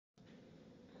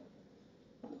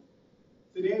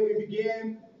Today we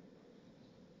begin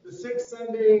the 6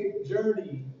 Sunday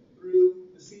journey through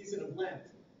the season of Lent.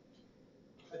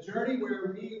 A journey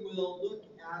where we will look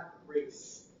at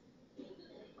grace.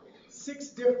 6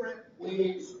 different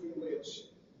ways in which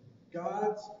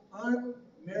God's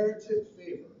unmerited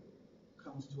favor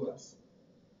comes to us.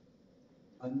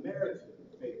 Unmerited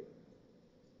favor.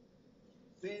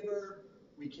 Favor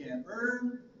we can't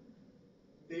earn.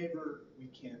 Favor we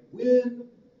can't win.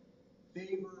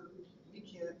 Favor we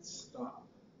can't stop.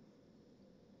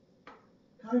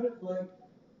 Kind of like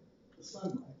the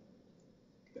sunlight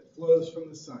that flows from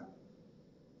the sun.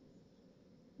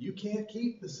 You can't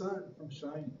keep the sun from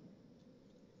shining.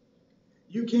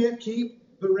 You can't keep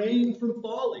the rain from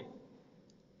falling.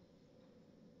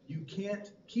 You can't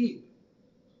keep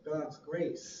God's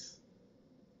grace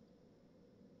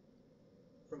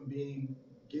from being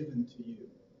given to you.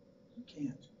 You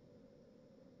can't.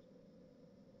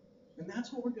 And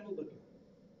that's what we're going to look at.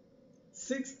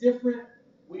 6 different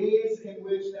ways in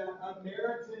which that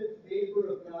unmerited favor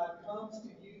of God comes to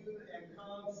you and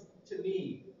comes to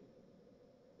me.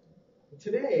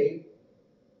 Today,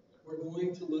 we're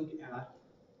going to look at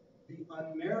the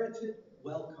unmerited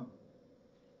welcome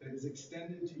that is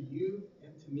extended to you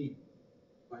and to me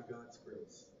by God's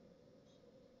grace.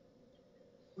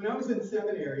 When I was in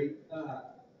seminary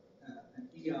an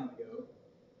eon ago,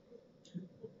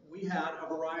 we had a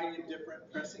variety of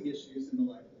different pressing issues in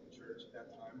the life of the church at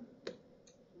that time.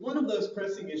 One of those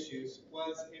pressing issues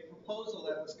was a proposal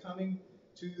that was coming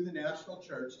to the National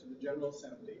Church, to the General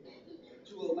Assembly,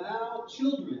 to allow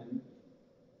children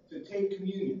to take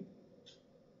communion.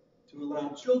 To allow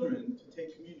children to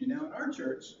take communion. Now, in our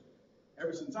church,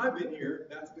 ever since I've been here,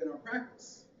 that's been our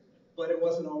practice. But it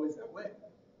wasn't always that way.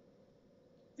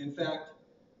 In fact,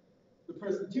 the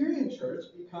Presbyterian Church,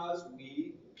 because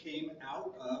we came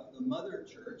out of the mother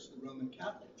church, the Roman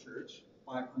Catholic Church,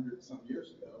 500 some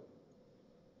years ago,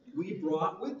 we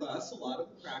brought with us a lot of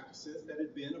the practices that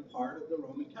had been a part of the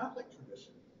Roman Catholic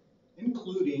tradition,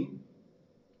 including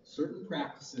certain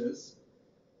practices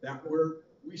that were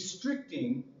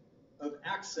restricting of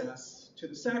access to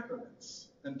the sacraments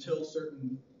until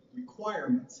certain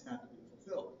requirements had to be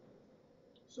fulfilled.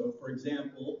 So, for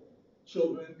example,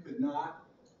 children could not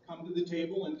come to the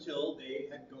table until they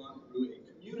had gone through a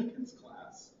communicants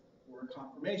class or a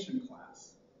confirmation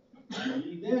class.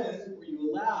 Only then were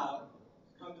you allowed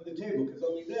to come to the table, because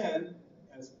only then,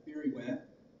 as the theory went,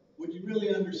 would you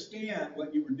really understand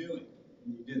what you were doing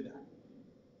when you did that.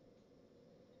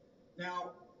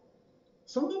 Now,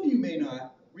 some of you may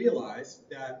not realize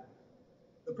that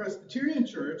the Presbyterian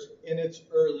Church, in its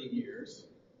early years,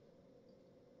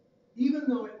 even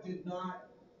though it did not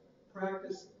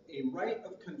practice a rite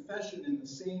of confession in the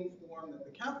same form that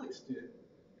the Catholics did,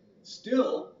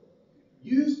 still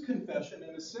used confession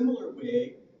in a similar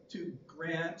way to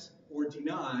grant or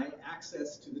deny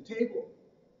access to the table.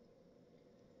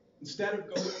 Instead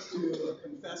of going to a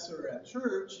confessor at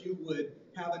church, you would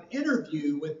have an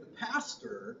interview with the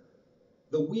pastor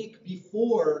the week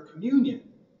before communion.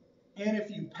 And if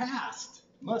you passed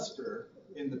muster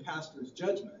in the pastor's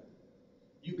judgment,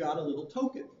 you got a little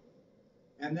token.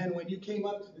 And then when you came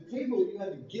up to the table, you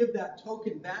had to give that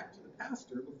token back to the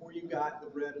pastor before you got the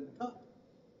bread and the cup.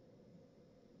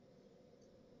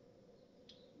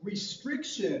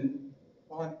 Restriction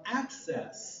on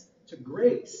access to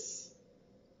grace,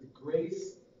 the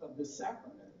grace of the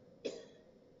sacrament,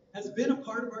 has been a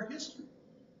part of our history.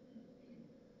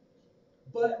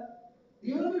 But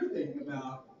the other thing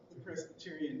about the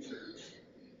Presbyterian Church,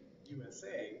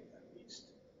 USA at least,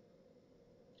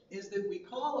 is that we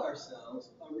call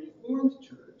ourselves a Reformed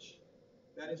church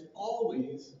that is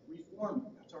always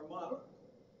reforming. That's our motto.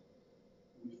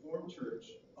 Reformed church,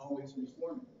 always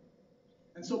reforming.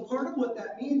 And so part of what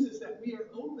that means is that we are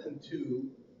open to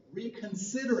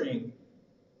reconsidering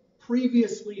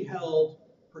previously held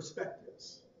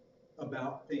perspectives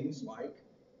about things like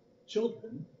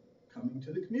children coming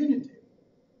to the communion table.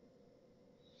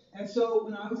 And so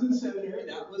when I was in seminary,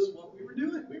 that was what we were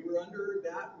doing. We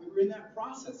were in that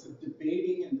process of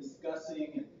debating and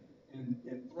discussing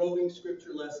and throwing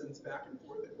scripture lessons back and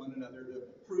forth at one another to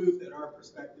prove that our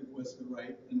perspective was the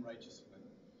right and righteous one.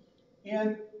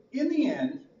 And in the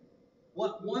end,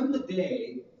 what won the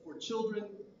day for children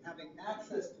having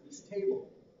access to this table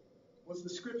was the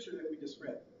scripture that we just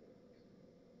read.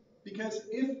 Because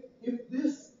if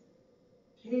this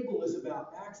table is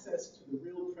about access to the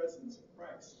real presence of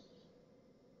Christ,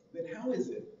 then how is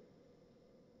it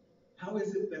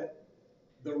that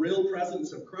the real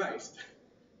presence of Christ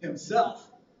himself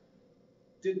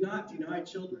did not deny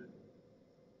children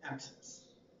access?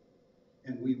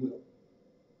 And we will.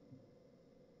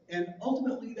 And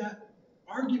ultimately, that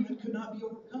argument could not be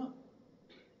overcome.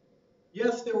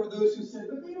 Yes, there were those who said,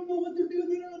 but they don't know what they're doing.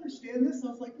 They don't understand this. And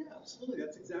I was like, yeah, absolutely.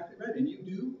 That's exactly right. And you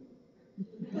do.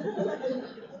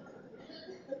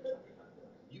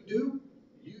 You do.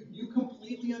 You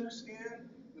completely understand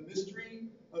the mystery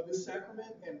of this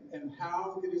sacrament and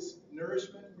how it is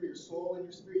nourishment for your soul and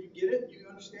your spirit. You get it? You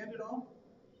understand it all?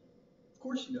 Of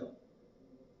course you don't.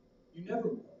 You never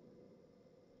will.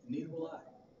 And neither will I.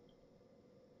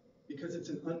 Because it's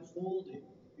an unfolding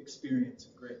experience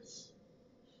of grace.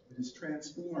 It is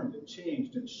transformed and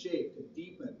changed and shaped and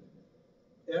deepened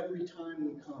every time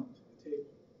we come to the table.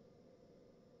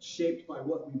 It's shaped by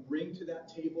what we bring to that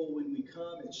table when we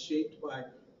come. It's shaped by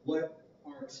what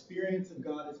our experience of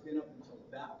God has been up until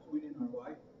that point in our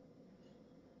life.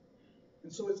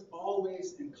 And so it's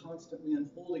always and constantly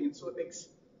unfolding. And so it makes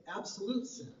absolute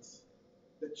sense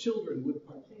that children would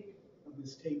partake of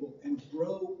this table and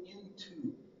grow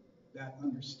into that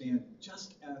understanding,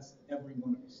 just as every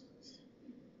one of us does.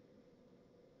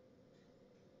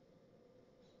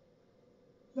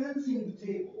 Cleansing the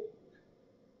table,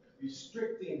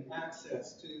 restricting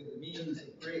access to the means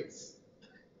of grace,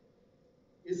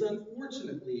 is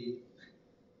unfortunately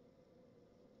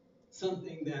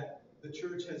something that the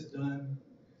church has done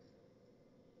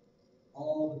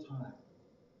all the time,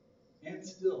 and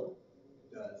still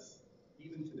does,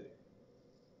 even today.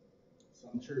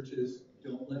 Some churches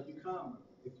don't let you come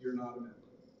if you're not a member.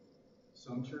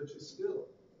 Some churches still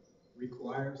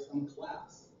require some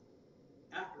class.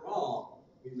 After all,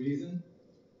 we reason,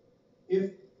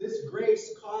 if this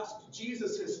grace cost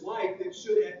Jesus his life, it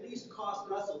should at least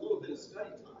cost us a little bit of study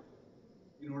time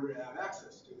in order to have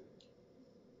access to it.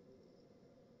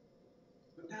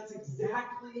 But that's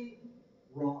exactly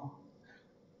wrong.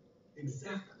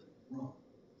 Exactly wrong.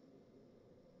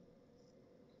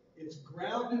 It's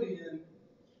grounded in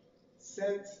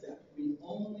sense that we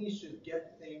only should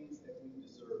get things that we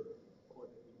deserve, or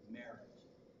that we merit,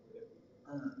 or that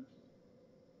we earn.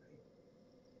 Right?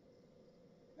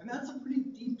 And that's a pretty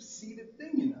deep-seated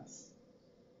thing in us.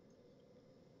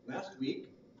 Last week,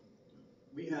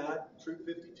 we had Troop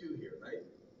 52 here, right?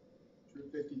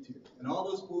 Troop 52. And all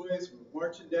those boys were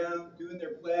marching down, doing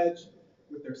their pledge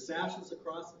with their sashes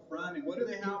across the front. And what do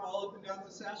they have all up and down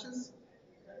those sashes?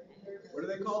 What are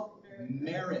they called?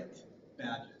 Merit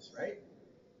badges, right?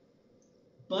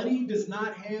 Buddy does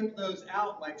not hand those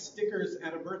out like stickers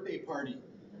at a birthday party.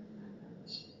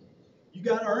 You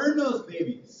got to earn those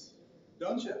babies,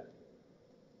 don't you?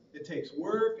 It takes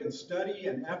work and study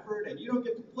and effort, and you don't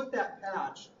get to put that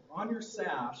patch on your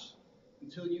sash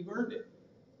until you've earned it.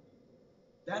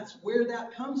 That's where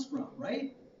that comes from,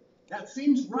 right? That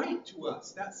seems right to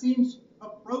us. That seems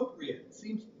appropriate. It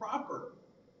seems proper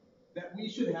that we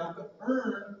should have to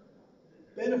earn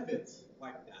benefits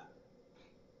like that.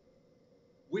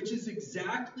 Which is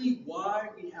exactly why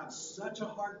we have such a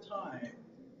hard time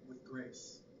with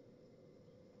grace.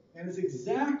 And is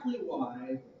exactly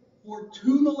why, for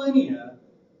 2 millennia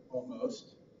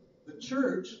almost, the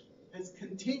church has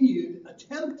continued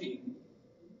attempting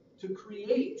to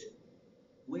create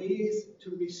ways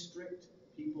to restrict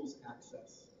people's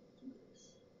access to grace.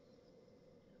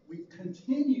 We've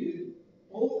continued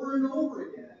over and over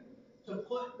again to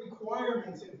put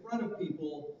requirements in front of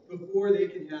people before they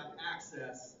can have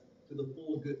access to the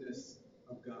full goodness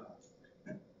of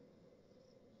God.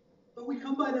 But we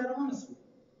come by that honestly.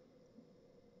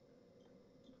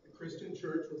 The Christian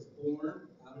church was born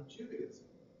out of Judaism.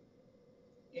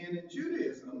 And in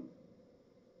Judaism,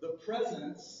 the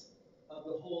presence of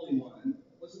the Holy One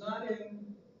was not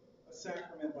in a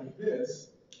sacrament like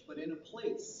this, but in a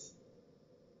place,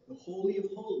 the Holy of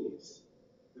Holies,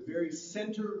 the very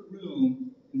center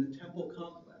room in the temple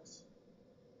complex,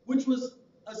 which was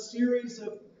a series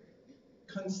of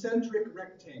concentric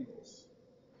rectangles,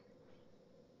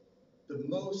 the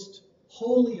most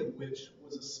holy of which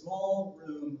was a small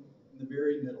room in the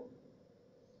very middle.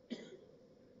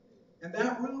 And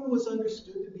that room was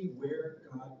understood to be where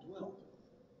God dwelt.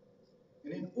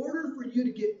 And in order for you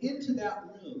to get into that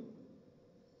room,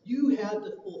 you had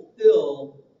to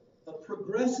fulfill a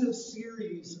progressive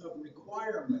series of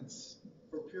requirements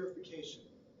for purification.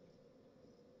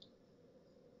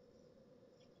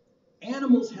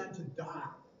 Animals had to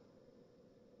die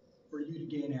for you to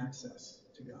gain access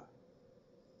to God.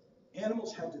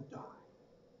 Animals had to die.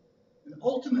 And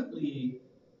ultimately,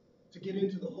 to get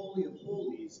into the Holy of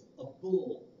Holies, a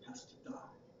bull has to die.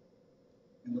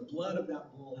 And the blood of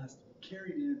that bull has to be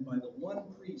carried in by the one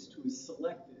priest who is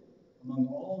selected among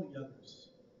all the others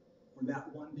for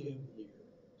that one day of the year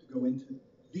to go into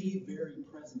the very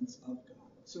presence of God.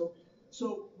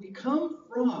 So we come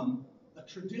from a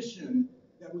tradition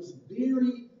that was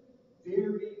very,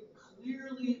 very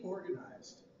clearly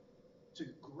organized to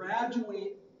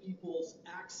graduate people's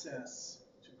access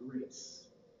to grace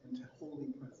and to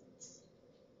holy presence.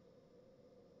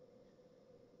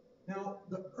 Now,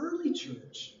 the early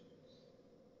church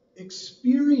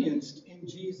experienced in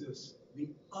Jesus the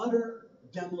utter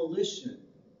demolition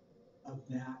of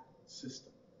that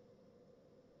system.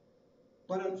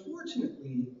 But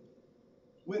unfortunately,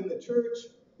 when the church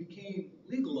became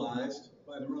legalized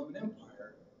by the Roman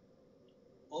Empire,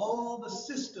 all the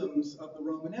systems of the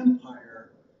Roman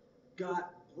Empire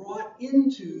got brought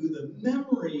into the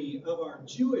memory of our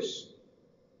Jewish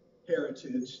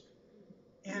heritage,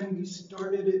 and we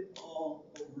started it all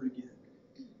over again,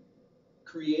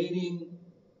 creating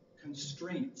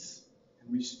constraints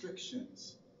and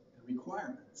restrictions and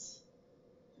requirements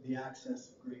to the access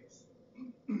of grace.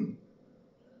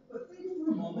 But think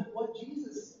for a moment what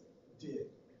Jesus did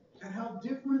and how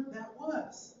different that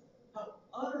was. How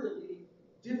utterly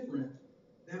different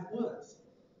that was.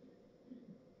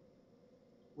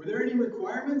 Were there any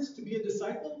requirements to be a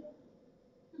disciple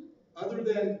other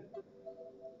than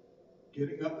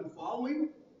getting up and following?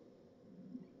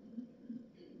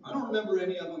 I don't remember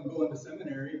any of them going to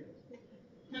seminary.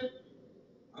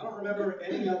 I don't remember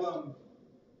any of them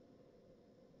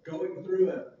going through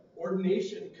an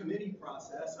ordination committee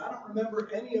process. I don't remember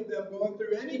any of them going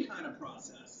through any kind of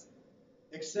process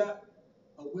except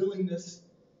a willingness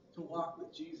to walk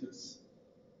with Jesus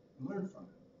and learn from him.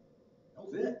 That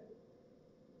was it.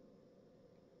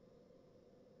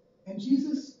 And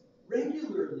Jesus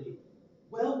regularly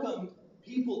welcomed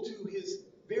people to his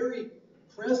very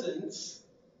presence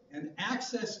and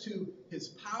access to his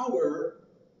power,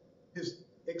 his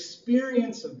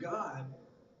experience of God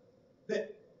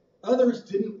that others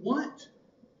didn't want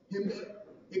him to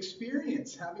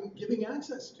experience, giving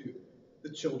access to. The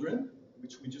children,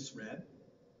 which we just read.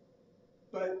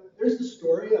 But there's the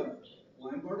story of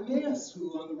blind Bartimaeus,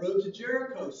 who on the road to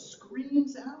Jericho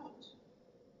screams out,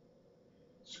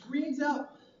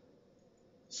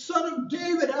 "Son of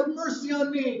David, have mercy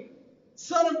on me!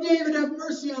 Son of David, have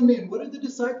mercy on me!" And what did the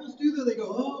disciples do? They go,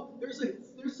 "Oh, there's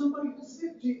somebody who's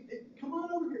sick. Come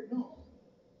on over here." No.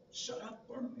 Shut up,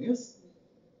 Bartimaeus.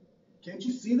 Can't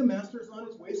you see the master is on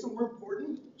his way somewhere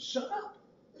important? Shut up.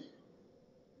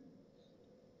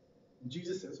 And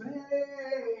Jesus says,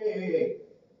 hey,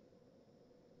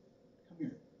 come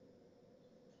here.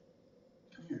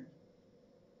 Come here.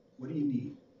 What do you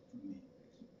need from me?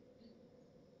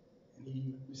 And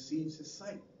he receives his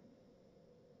sight.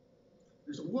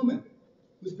 There's a woman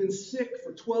who's been sick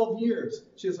for 12 years.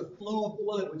 She has a flow of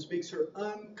blood, which makes her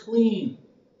unclean.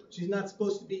 She's not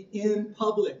supposed to be in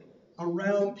public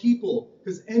around people,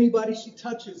 because anybody she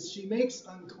touches, she makes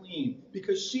unclean,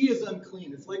 because she is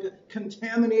unclean. It's like a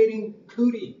contaminating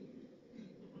cootie.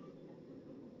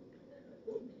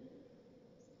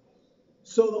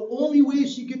 So the only way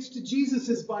she gets to Jesus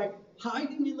is by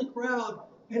hiding in the crowd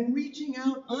and reaching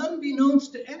out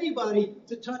unbeknownst to anybody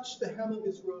to touch the hem of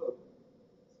his robe.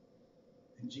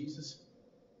 And Jesus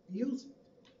feels it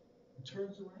and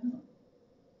turns around.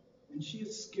 And she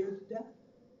is scared to death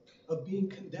of being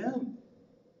condemned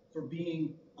for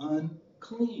being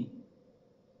unclean,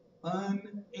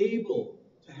 unable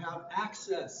to have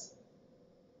access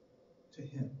to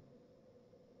him.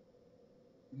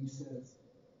 And he says,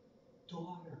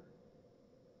 "Daughter,"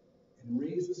 and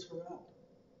raises her up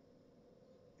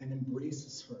and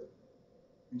embraces her,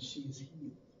 and she is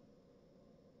healed.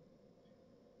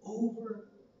 Over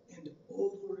and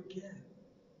over again,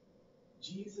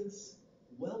 Jesus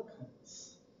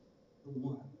welcomes the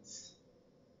ones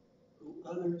who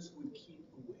others would keep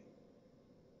away.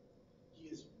 He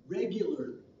is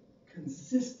regularly,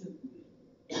 consistently,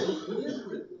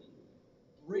 deliberately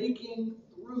breaking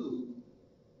through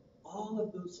all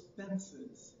of those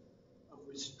fences of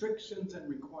restrictions and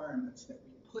requirements that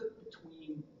we put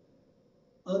between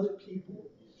other people,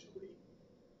 usually,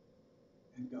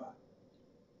 and God.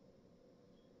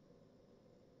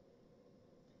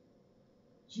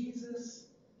 Jesus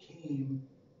came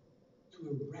to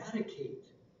eradicate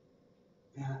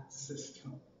that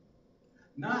system,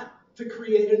 not to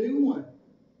create a new one,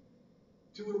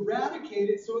 to eradicate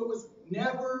it so it was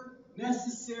never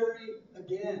necessary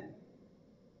again.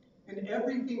 And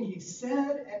everything he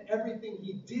said and everything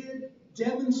he did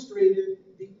demonstrated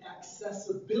the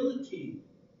accessibility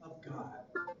of God,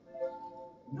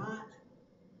 not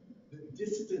the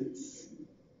distance,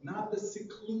 not the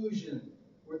seclusion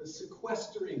or the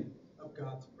sequestering of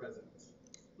God's presence.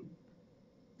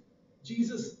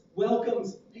 Jesus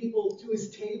welcomes people to his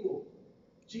table.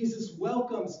 Jesus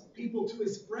welcomes people to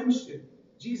his friendship.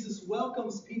 Jesus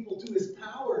welcomes people to his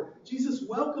power. Jesus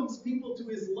welcomes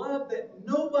love that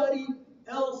nobody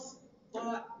else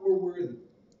thought were worthy.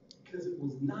 Because it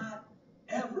was not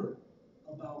ever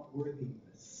about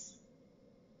worthiness.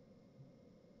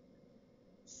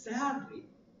 Sadly,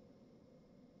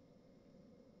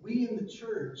 we in the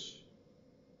church,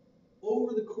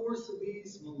 over the course of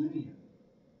these millennia,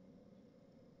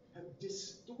 have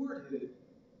distorted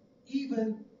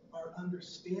even our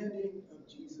understanding of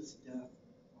Jesus' death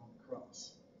on the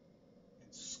cross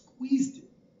and squeezed it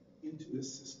into a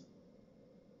system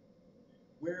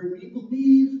where we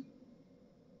believe,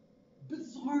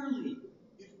 bizarrely,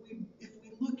 if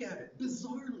we look at it,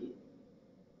 bizarrely,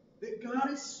 that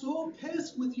God is so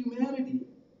pissed with humanity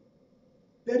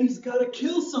that he's got to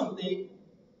kill something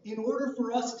in order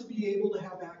for us to be able to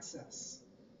have access.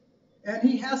 And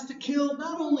he has to kill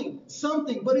not only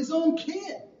something, but his own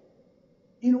kid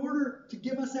in order to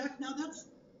give us access. Now it's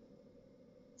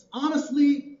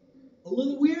honestly a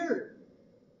little weird.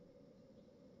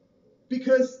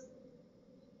 Because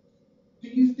do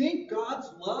you think God's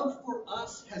love for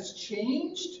us has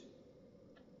changed?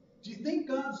 Do you think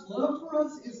God's love for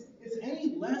us is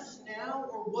any less now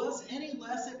or was any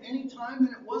less at any time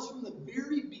than it was from the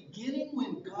very beginning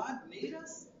when God made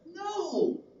us?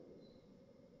 No!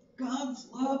 God's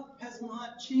love has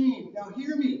not changed. Now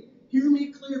hear me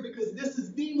clear, because this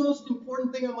is the most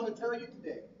important thing I want to tell you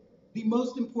today. The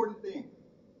most important thing.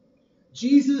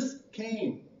 Jesus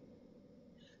came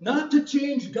not to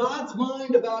change God's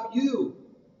mind about you,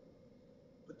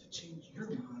 but to change your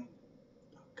mind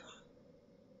about God.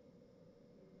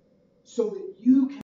 So that you can